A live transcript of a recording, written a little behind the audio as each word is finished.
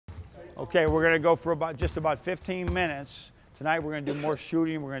Okay, we're going to go for just about 15 minutes. Tonight we're going to do more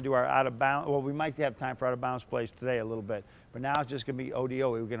shooting. We're going to do our out of bounds. Well, we might have time for out of bounds plays today a little bit. But now it's just going to be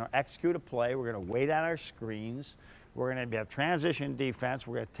ODO. We're going to execute a play. We're going to wait on our screens. We're going to have transition defense.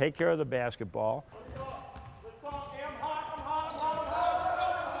 We're going to take care of the basketball.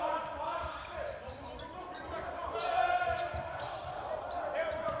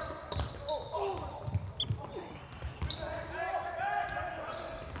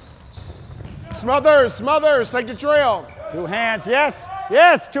 Smothers, Smothers, take the trail. 2 hands, yes,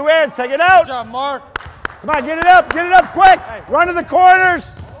 yes, 2 hands, take it out. Good job, Mark. Come on, get it up quick. Hey. Run to the corners.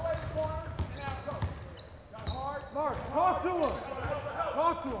 Mark, talk to him.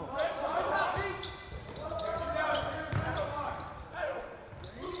 Talk to him.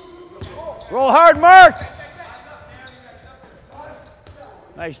 Roll hard, Mark.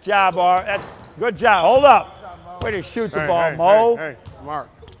 Nice job, Art. Good job. Hold up. Way to shoot the ball, Mo. Hey, Mark.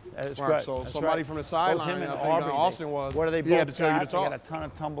 That's Mark, good. so That's somebody right. from the sideline, I think Austin was. What are they both he had to tell you to They talk. got a ton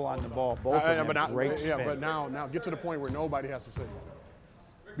of tumble on the ball. Both of them. But now, great spin. but now get to the point where nobody has to say it.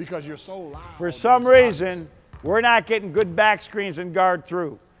 Because you're so loud. For some reason, we're not getting good back screens and guard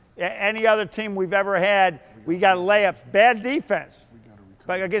through. Any other team we've ever had, we got layups. Bad defense.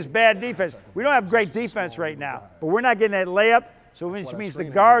 But against bad defense. We don't have great defense right now. But we're not getting that layup. So which means the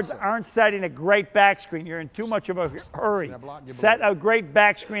guards aren't setting a great back screen. You're in too much of a hurry. Set a great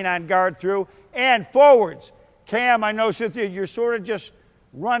back screen on guard through. And forwards. Cam, I know Cynthia, you're sort of just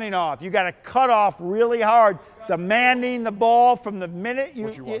running off. You got to cut off really hard, demanding the ball from the minute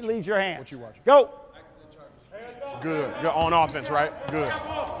it leaves your hands. What you watching? Go. Good. Good on offense, right? Good.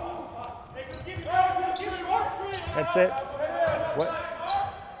 That's it. What?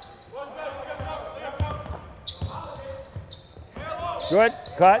 Good.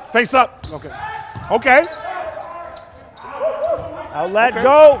 Cut. Face up. Okay. Okay. I'll let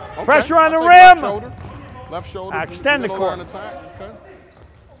go. Okay. Pressure on the rim. Left shoulder. Extend the court. Okay.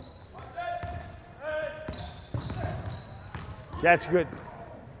 That's good.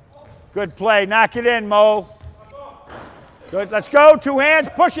 Good play. Knock it in, Mo. Good. Let's go. 2 hands.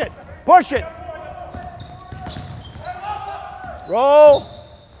 Push it. Push it. Roll.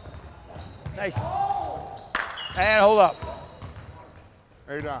 Nice. And hold up.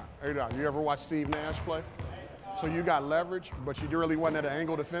 Hey, Don. You ever watch Steve Nash play? So you got leverage, but you really wasn't at an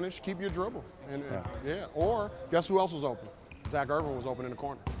angle to finish. Keep your dribble. And yeah. Or guess who else was open? Zach Irvin was open in the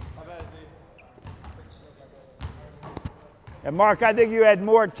corner. And Mark, I think you had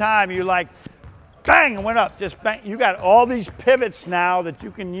more time. You like, bang, and went up. Just bang. You got all these pivots now that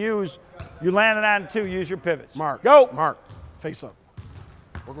you can use. You landed on 2. Use your pivots. Mark. Go. Mark. Face up.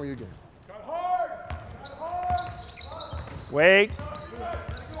 Work on your game. Wait.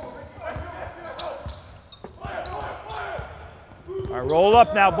 All right, roll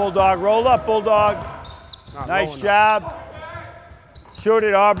up now, Bulldog. Roll up, Bulldog. Nice job. Shoot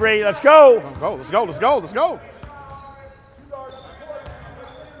it, Aubrey. Let's go. Let's go. Let's go. Let's go. Let's go.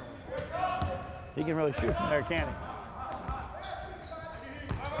 He can really shoot from there, can't he?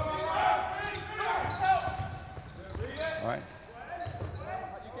 All right.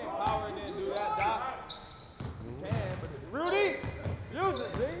 You can't power in there and do that, Doc. You can, but Rudy, use it,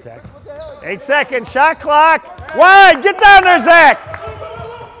 see? What the hell? 8 seconds. Shot clock. Wide. Get down there, Zach.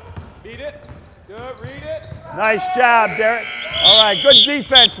 Beat it. Good. Read it. Nice job, Derek. All right. Good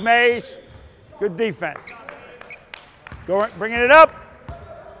defense, Mays. Good defense. Go, bringing it up.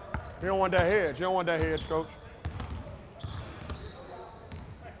 You don't want that hedge. You don't want that hedge, Coach.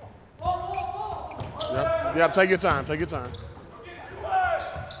 Yep. Take your time. Take your time.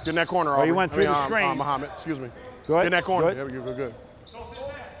 Get in that corner. Oh, you went through the screen. Muhammad, excuse me. Good. Get in that corner. Good. There we go. Good.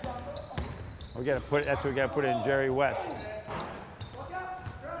 We got to put it. That's what we got to put it in Jerry West.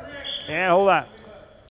 And hold on.